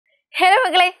Hello,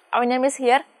 Magalai. Our name is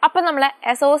here. Now, we will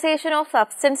Association of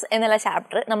Substance in the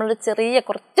chapter. We will see a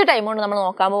time on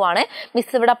the Miss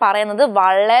Vida Parana,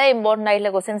 very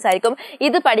important questions. This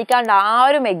is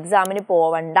the exam.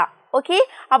 Okay,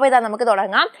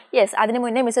 yes, that's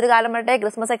why Miss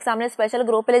Christmas exam special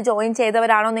group join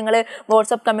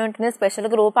WhatsApp community special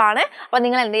group.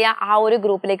 You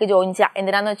group join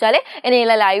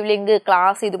live link,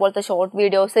 class, short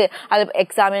videos,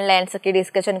 exam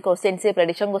discussion questions,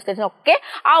 prediction questions. Okay,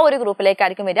 our group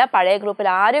group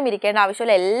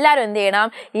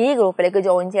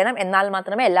join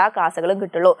class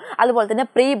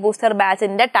pre-booster batch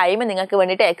time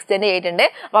extend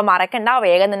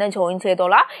join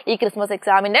cheyidolla ee Christmas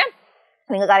exam inde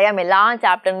ningalkku ella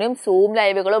chapter num Zoom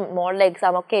live galum model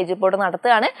exam okke Eduport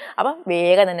nadathana appo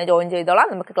vegam thanne join cheyidolla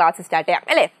namukku class start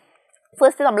cheyam alle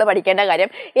First, we will study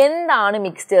what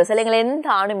mixtures or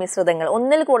misradhangal.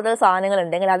 ഒന്നിൽ കൂടുതൽ സാധനങ്ങൾ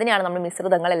ഉണ്ടെങ്കിൽ അതിനെയാണ് നമ്മൾ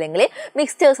മിശ്രിതങ്ങൾ അല്ലെങ്കിൽ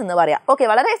mixtures എന്ന് പറയാ. Okay,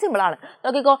 വളരെ സിമ്പിൾ ആണ്.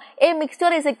 നോക്കിക്കോ, a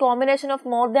mixture is a combination of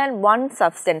more than one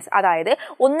substance. അതായത്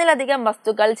ഒന്നിലധികം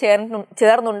വസ്തുക്കൾ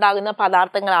ചേർന്നുണ്ടാകുന്ന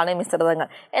പദാർത്ഥങ്ങളാണ് മിശ്രിതങ്ങൾ.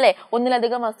 അല്ലേ?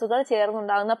 ഒന്നിലധികം വസ്തുക്കൾ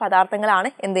ചേർന്നുണ്ടാകുന്ന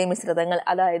പദാർത്ഥങ്ങളാണ് എന്ത് മിശ്രിതങ്ങൾ.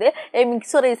 അതായത് a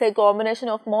mixture is a combination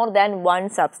of more than one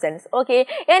substance. Okay,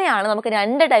 ഇനിയാണ് നമുക്ക്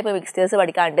രണ്ട് ടൈപ്പ് mixtures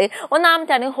പഠിക്കാനുണ്ട്.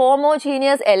 ഒന്നാമത്തേതാണ്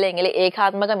homogeneous അല്ലെങ്കിൽ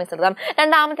ഏകാത്മക മിശ്രിതം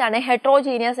രണ്ടാമത്തെയാണ്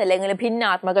heterogeneous അല്ലെങ്കിൽ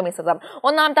ഭിന്നാത്മക മിശ്രിതം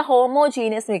ഒന്നാമത്തെ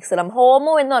homogeneous മിശ്രിതം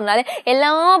homo എന്ന് പറഞ്ഞാൽ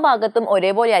എല്ലാ ഭാഗത്തും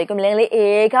ഒരേപോലെ ആയിരിക്കും അല്ലെങ്കിൽ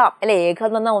ഏകം അല്ലേ ഏകം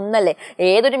എന്ന് പറഞ്ഞാൽ ഒന്നല്ലേ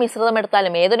ഏതൊരു മിശ്രിതം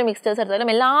എടുത്താലും ഏതൊരു മിക്സ്ചേഴ്സ്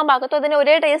എടുത്താലും എല്ലാ ഭാഗത്തും അതിന്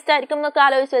ഒരേ ടേസ്റ്റ് ആയിരിക്കും എന്നൊക്കെ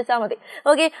ആലോചിച്ച് വെച്ചാൽ മതി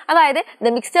ഓക്കേ അതായത്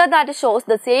the mixture that shows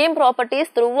the same properties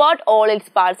throughout all its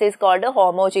parts is called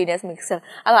homogeneous mixture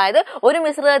അതായത് ഒരു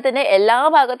മിശ്രിതത്തിന്റെ എല്ലാ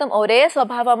ഭാഗത്തും ഒരേ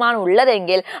സ്വഭാവമാണ്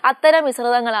ഉള്ളതെങ്കിൽ അത്തരം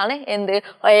മിശ്രിതങ്ങളാണ് എന്ത്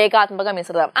ഏകാത്മക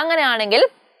മിശ്രിതം അങ്ങനെയാണെങ്കിൽ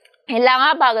എല്ലാ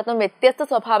ഭാഗത്തും വ്യത്യസ്ത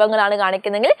സ്വഭാവങ്ങളാണ്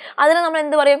കാണിക്കുന്നതെങ്കിൽ അതിനെ നമ്മൾ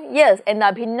എന്ത് പറയും യെസ് എന്താ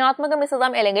ഭിന്നാത്മക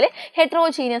മിശ്രിതം അല്ലെങ്കിൽ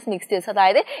heterogeneous mixtures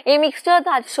അതായത് a mixture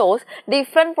that shows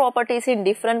different properties in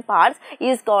different parts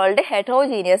is called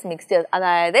heterogeneous mixtures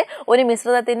അതായത് ഒരു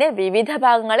മിശ്രിതത്തിന്റെ വിവിധ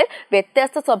ഭാഗങ്ങളിൽ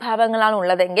വ്യത്യസ്ത സ്വഭാവങ്ങളാണ്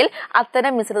ഉള്ളതെങ്കിൽ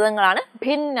അത്തരം മിശ്രിതങ്ങളാണ്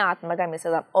ഭിന്നാത്മക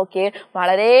മിശ്രിതം ഓക്കേ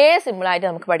വളരെ സിമ്പിൾ ആയിട്ട്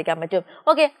നമുക്ക് പഠിക്കാൻ പറ്റും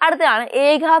ഓക്കേ അടുത്തതാണ്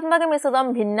ഏകാത്മക മിശ്രിതം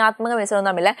ഭിന്നാത്മക മിശ്രിതം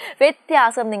തമ്മിലുള്ള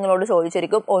വ്യത്യാസം നിങ്ങളോട്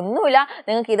ചോദിച്ചിരിക്കും ഒന്നുമില്ല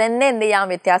നിങ്ങൾക്ക് ഇതെന്നെ എന്ത് ചെയ്യാം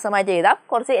വ്യത്യാസമായിട്ട് എഴുതാം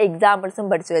കുറച്ച് എക്സാമ്പിൾസും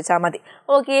പഠിച്ചു വെച്ചാൽ മതി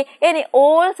ഓക്കേ ഇനി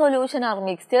all solution are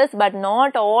mixtures but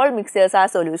not all mixtures are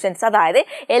solutions അതായത്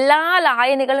എല്ലാ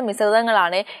ലായനികളും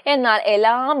മിശ്രിതങ്ങളാണ് എന്നാൽ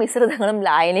എല്ലാ മിശ്രിതങ്ങളും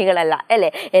ലായനികളല്ല അല്ലേ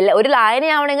ഒരു ലായനി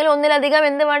ആവണമെങ്കിൽ ഒന്നിലധികം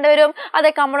എന്ത് വേണ്ടിവരും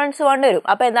അതേ കമ്പോണന്റ്സ് വേണ്ടിവരും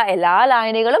അപ്പോൾ എന്താ എല്ലാ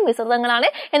ലായനികളും മിശ്രിതങ്ങളാണ്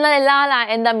എന്നാൽ എല്ലാ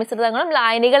എന്താ മിശ്രിതങ്ങളും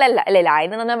ലായനികളല്ല അല്ലേ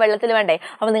ലായനി എന്ന് പറഞ്ഞാൽ വെള്ളത്തിൽ വേണ്ടേ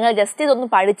അപ്പോൾ നിങ്ങൾ ജസ്റ്റ് ഇതൊന്ന്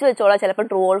പഠിച്ചു വെച്ചോളാം ചിലപ്പോൾ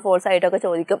ട്രൂ ഓർ ഫോൾസ് ആയിട്ടൊക്കെ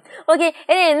ചോദിക്കും ഓക്കേ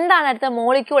ഇനി എന്താണ് അടുത്ത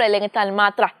മോളിക്യൂൾ അല്ലെങ്കിൽ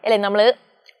തന്മാത്ര അല്ലേ നമ്മൾ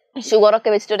sugar ഒക്കെ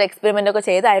വെച്ചിട്ട് ഒരു എക്സ്പെരിമെന്റ് ഒക്കെ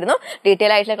ചെയ്തായിരുന്നു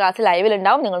ഡീറ്റെയിൽ ആയിട്ടുള്ള ക്ലാസ് ലൈവിൽ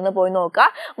ഉണ്ടാവും നിങ്ങൾ ഒന്ന് പോയി നോക്കുക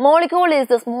molecule is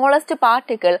the smallest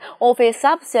particle of a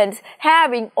substance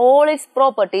having all its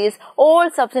properties all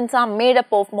substances are made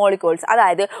up of molecules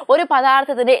അതായത് ഒരു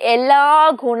പദാർത്ഥത്തിന്റെ എല്ലാ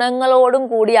ഗുണങ്ങളോടും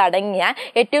കൂടി അടങ്ങിയ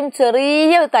ഏറ്റവും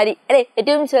ചെറിയ തരി അല്ലേ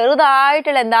ഏറ്റവും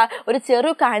ചെറുതായിട്ടുള്ള എന്താ ഒരു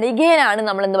ചെറു കണികയാണ്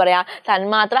നമ്മൾ എന്ത് പറയാ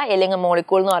തന്മാത്ര അല്ലെങ്കിൽ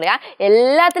molecule എന്ന് പറയാ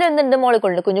എല്ലാത്തിലും എന്തുണ്ട്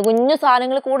molecule ഉണ്ട് കുഞ്ഞു കുഞ്ഞു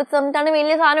സാധനങ്ങൾ കൂടി ചേർന്നിട്ടാണ്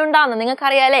വലിയ സാധനം ഉണ്ടാവുന്നത് നിങ്ങൾക്ക്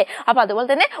അറിയാലേ അപ്പോൾ അതുപോലെ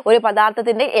തന്നെ ഒരു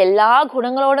പദാർത്ഥത്തിന്റെ എല്ലാ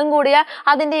ഗുണങ്ങളോടും കൂടിയ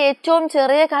അതിന്റെ ഏറ്റവും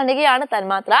ചെറിയ കണികയാണ്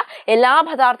തന്മാത്ര എല്ലാ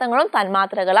പദാർത്ഥങ്ങളും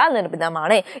തന്മാത്രകളാൽ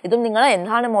നിർമ്മിതമാണ് ഇതും നിങ്ങൾ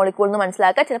എന്താണ് മോളിക്യൂൾ എന്ന്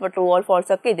മനസ്സിലാക്കുക ചിലപ്പോൾ ട്രൂ ഓർ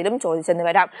ഫോൾസ് ഒക്കെ ഇതിലും ചോദിച്ചെന്ന്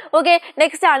വരാം ഓക്കേ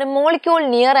നെക്സ്റ്റ് ആണ് മോളിക്യൂൾ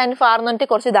നിയർ ആൻഡ് ഫാർ എന്നിട്ട്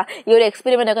കുറച്ച് ഇതാ ഈ ഒരു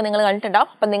എക്സ്പെരിമെന്റ് ഒക്കെ നിങ്ങൾ കണ്ടിട്ടുണ്ടാവും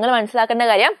അപ്പോൾ നിങ്ങൾ മനസ്സിലാക്കേണ്ട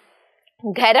കാര്യം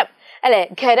ഖരം അല്ലേ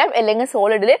ഖരം അല്ലെങ്കിൽ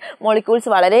സോളിഡിൽ മോളിക്യൂൾസ്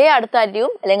വളരെ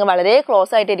അടുത്തായിരിക്കും അല്ലെങ്കിൽ വളരെ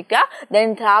ക്ലോസ് ആയിട്ടിരിക്കുക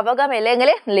ദെൻ ദ്രാവകം അല്ലെങ്കിൽ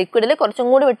ലിക്വിഡിൽ കുറച്ചും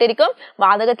കൂടി വിട്ടിരിക്കും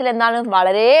വാതകത്തിൽ എന്താണ്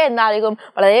വളരെ എന്തായിരിക്കും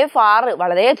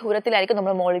വളരെ ദൂരത്തിലായിരിക്കും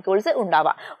നമ്മുടെ മോളിക്യൂൾസ്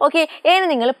ഉണ്ടാവുക ഓക്കെ ഇനി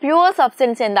നിങ്ങൾ പ്യുവർ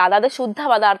സബ്സ്റ്റൻസ് എന്താ അതായത് ശുദ്ധ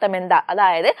പദാർത്ഥം എന്താ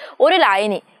അതായത് ഒരു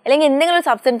ലായനി അല്ലെങ്കിൽ എന്തെങ്കിലും ഒരു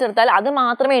സബ്സ്റ്റൻസ് എടുത്താൽ അത്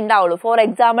മാത്രമേ ഉണ്ടാവുള്ളൂ ഫോർ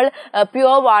എക്സാമ്പിൾ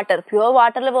പ്യുവർ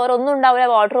വാട്ടറിൽ വേറെ ഒന്നും ഉണ്ടാവില്ല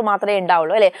വാട്ടർ മാത്രമേ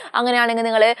ഉണ്ടാവുള്ളൂ അല്ലേ അങ്ങനെയാണെങ്കിൽ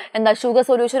നിങ്ങൾ എന്താ ഷുഗർ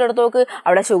സൊല്യൂഷൻ എടുത്ത് നോക്ക്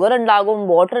അവിടെ ഷുഗർ ഉണ്ടാകും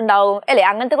വാട്ടർ ഉണ്ടാകും അല്ലേ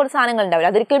അങ്ങനത്തെ കുറച്ച് സാധനങ്ങൾ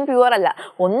ഉണ്ടാവില്ല അതൊരിക്കലും പ്യുവർ അല്ല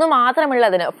ഒന്ന്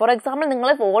മാത്രമുള്ളതിന് ഫോർ എക്സാമ്പിൾ നിങ്ങൾ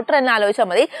വാട്ടർ തന്നെ ആലോചിച്ചാൽ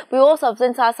മതി പ്യുവർ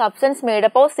സബ്സ്റ്റൻസ് ആ substance made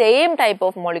up of same type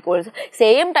of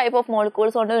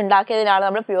molecules കൊണ്ട് ഉണ്ടാക്കിയതിനാണ്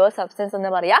നമ്മൾ പ്യുവർ സബ്സ്റ്റൻസ്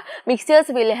എന്ന് പറയുക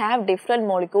mixtures will have different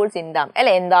molecules in them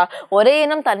അല്ലേ എന്താ ഒരേ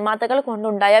ഇനം തന്മാത്രകൾ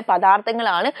കൊണ്ടുണ്ടായ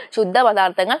പദാർത്ഥങ്ങളാണ് ശുദ്ധ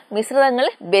പദാർത്ഥങ്ങൾ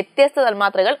മിശ്രിതങ്ങളിൽ വ്യത്യസ്ത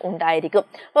തന്മാത്രകൾ ഉണ്ടായിരിക്കും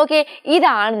ഓക്കേ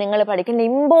ഇതാണ് നിങ്ങൾ പഠിക്കേണ്ട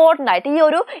ഇമ്പോർട്ടന്റ് ആയിട്ട്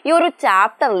ഈ ഒരു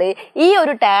ചാപ്റ്ററിൽ ഈ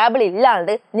ഒരു ടേബിൾ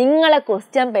ഇല്ലാണ്ട് നിങ്ങളെ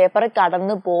ക്വസ്റ്റ്യൻ പേപ്പർ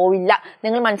കടന്നു പോവില്ല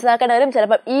നിങ്ങൾ മനസ്സിലാക്കേണ്ട കാര്യം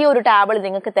ചിലപ്പോൾ ഈ ഒരു ടേബിൾ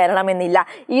നിങ്ങൾക്ക് തരണമെന്നില്ല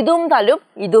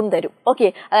ഇതും തരും ഓക്കേ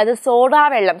അതായത് സോഡാ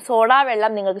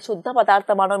വെള്ളം നിങ്ങൾക്ക് ശുദ്ധ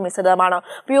പദാർത്ഥമാണോ മിശ്രിതമാണോ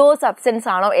പ്യുവർ സബ്സ്റ്റൻസ്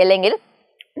ആണോ അല്ലെങ്കിൽ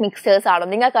മിക്സേഴ്സ് ആണ്.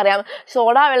 നിങ്ങൾക്കറിയാം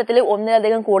സോഡാ വെള്ളത്തിൽ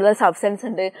ഒന്നിലധികം കൂടുതൽ സബ്സ്റ്റൻസ്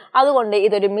ഉണ്ട്, അതുകൊണ്ട്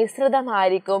ഇതൊരു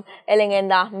മിശ്രിതമായിരിക്കും അല്ലെങ്കിൽ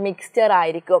എന്താ മിക്സ്ചർ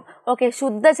ആയിരിക്കും. ഓക്കെ,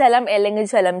 ശുദ്ധജലം അല്ലെങ്കിൽ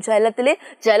ജലത്തിൽ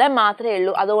ജലം മാത്രമേ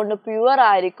ഉള്ളൂ, അതുകൊണ്ട് പ്യുവർ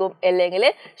ആയിരിക്കും അല്ലെങ്കിൽ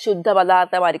ശുദ്ധ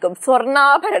പദാർത്ഥമായിരിക്കും.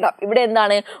 സ്വർണ്ണാഭരണം, ഇവിടെ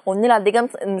എന്താണ് ഒന്നിലധികം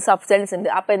സബ്സ്റ്റൻസ് ഉണ്ട്,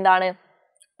 അപ്പം എന്താണ്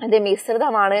അത്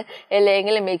മിശ്രിതമാണ്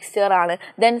അല്ലെങ്കിൽ മിക്സ്ചർ ആണ്.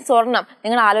 ദെൻ സ്വർണം,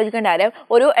 നിങ്ങൾ ആലോചിക്കേണ്ട കാര്യം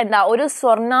ഒരു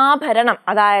സ്വർണ്ണാഭരണം,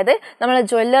 അതായത് നമ്മൾ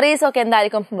ജ്വല്ലറീസ് ഒക്കെ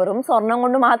എന്തായിരിക്കും വെറും സ്വർണം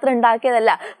കൊണ്ട് മാത്രം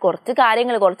ഉണ്ടാക്കിയതല്ല, കുറച്ച്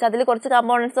കാര്യങ്ങൾ അതിൽ കുറച്ച്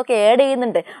കമ്പോണൻസ് ഒക്കെ ആഡ്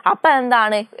ചെയ്യുന്നുണ്ട്. അപ്പം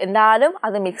എന്തായാലും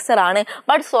അത് മിക്സർ ആണ്.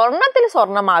 ബട്ട് സ്വർണത്തിൽ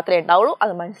സ്വർണം മാത്രമേ ഉണ്ടാവുള്ളൂ,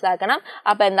 അത് മനസ്സിലാക്കണം.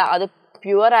 അപ്പം അത്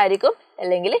പ്യുവർ ആയിരിക്കും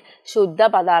അല്ലെങ്കിൽ ശുദ്ധ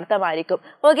പദാർത്ഥമായിരിക്കും.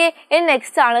 ഓക്കെ, ഇനി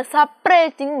നെക്സ്റ്റ് ആണ്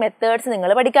സെപ്പറേറ്റിംഗ് മെത്തേഡ്സ്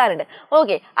നിങ്ങൾ പഠിക്കാറുണ്ട്.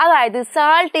 ഓക്കെ, അതായത്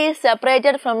salt is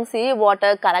separated from sea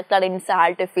water collected in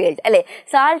salt field അല്ലേ.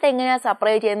 സാൾട്ട് എങ്ങനെയാണ്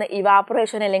സെപ്പറേറ്റ് ചെയ്യുന്നത്?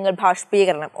 ഇവാപറേഷൻ അല്ലെങ്കിൽ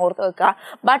ബാഷ്പീകരണം. ഓർത്ത് വെക്കുക.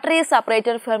 Butter is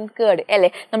separated from curd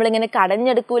അല്ലേ, നമ്മളിങ്ങനെ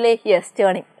കടഞ്ഞെടുക്കൂലേ? Yes,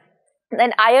 turning.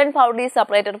 Then iron powder is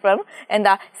separated from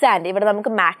sand. ഇവിടെ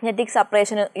നമുക്ക് മാഗ്നറ്റിക്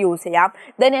സെപ്പറേഷൻ യൂസ് ചെയ്യാം.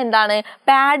 Then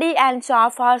paddy and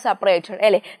chaff R separated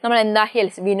അല്ലേ, നമ്മൾ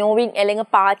വിനോവിങ് അല്ലെങ്കിൽ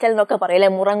പാച്ചൽ എന്നൊക്കെ പറയും അല്ലേ,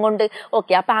 മുറം കൊണ്ട്.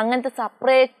 ഓക്കെ, അപ്പം അങ്ങനത്തെ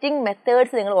സെപ്പറേറ്റിംഗ്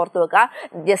മെത്തേഡ്സ് നിങ്ങൾ ഓർത്ത് വെക്കുക.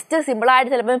 ജസ്റ്റ്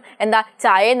സിമ്പിളായിട്ട് ചിലപ്പം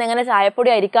ചായയിൽ നിന്ന് എങ്ങനെ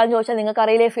ചായപ്പൊടി അരിക്കാന്ന് ചോദിച്ചാൽ നിങ്ങൾക്ക്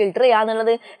അറിയില്ലേ ഫിൽറ്റർ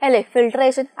ചെയ്യാന്നുള്ളത് അല്ലേ,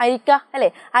 ഫിൽട്രേഷൻ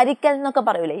അരിക്കൽ എന്നൊക്കെ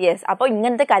പറയൂലേ. യെസ്, അപ്പോൾ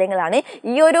ഇങ്ങനത്തെ കാര്യങ്ങളാണ്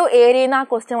ഈ ഒരു ഏരിയയിൽ നിന്ന് ആ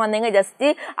ക്വസ്റ്റ്യൻ വന്നെങ്കിൽ ജസ്റ്റ്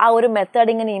ആ ഒരു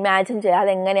മെത്തേഡ് ഇങ്ങനെ ഇമാജിൻ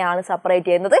ചെയ്യാതെ എങ്ങനെയാണ് സെപ്പറേറ്റ്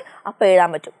ചെയ്യുന്നത് അപ്പോൾ എഴുതാൻ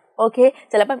പറ്റും. ഓക്കെ,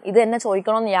 ചിലപ്പം ഇത് തന്നെ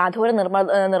ചോദിക്കണമെന്ന് യാതൊരു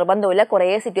നിർബന്ധമില്ല, കുറേ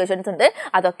സിറ്റുവേഷൻസ് ഉണ്ട്,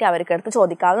 അതൊക്കെ അവർക്ക് അടുത്ത്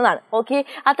ചോദിക്കാവുന്നതാണ്. ഓക്കെ,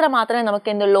 അത്ര മാത്രമേ നമുക്ക്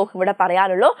എന്തുള്ളൂ ഇവിടെ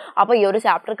പറയാനുള്ളൂ. അപ്പോൾ ഈ ഒരു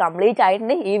ചാപ്റ്റർ കംപ്ലീറ്റ്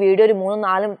ആയിട്ടുണ്ട്. ഈ വീഡിയോ ഒരു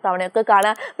 3-4 തവണയൊക്കെ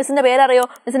കാണാം. മിസ്സിൻ്റെ പേരറിയോ?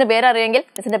 മിസ്സിൻ്റെ പേരറിയെങ്കിൽ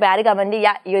മിസ്സിൻ്റെ പേര് കമൻറ്റ്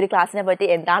ചെയ്യുക. ഈ ഒരു ക്ലാസ്സിനെ പറ്റി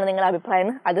എന്താണ് നിങ്ങളുടെ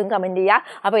അഭിപ്രായം അതും കമൻറ്റ്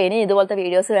ചെയ്യുക. അപ്പോൾ ഇനി ഇതുപോലത്തെ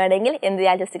വീഡിയോസ് വേണമെങ്കിൽ എന്ത്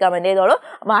ചെയ്യുക, ജസ്റ്റ് കമൻറ്റ് ചെയ്തോളൂ.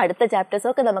 അപ്പോൾ അടുത്ത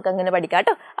ചാപ്റ്റേഴ്സൊക്കെ നമുക്ക് അങ്ങനെ പഠിക്കാം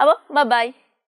കേട്ടോ. അപ്പോൾ ബൈ.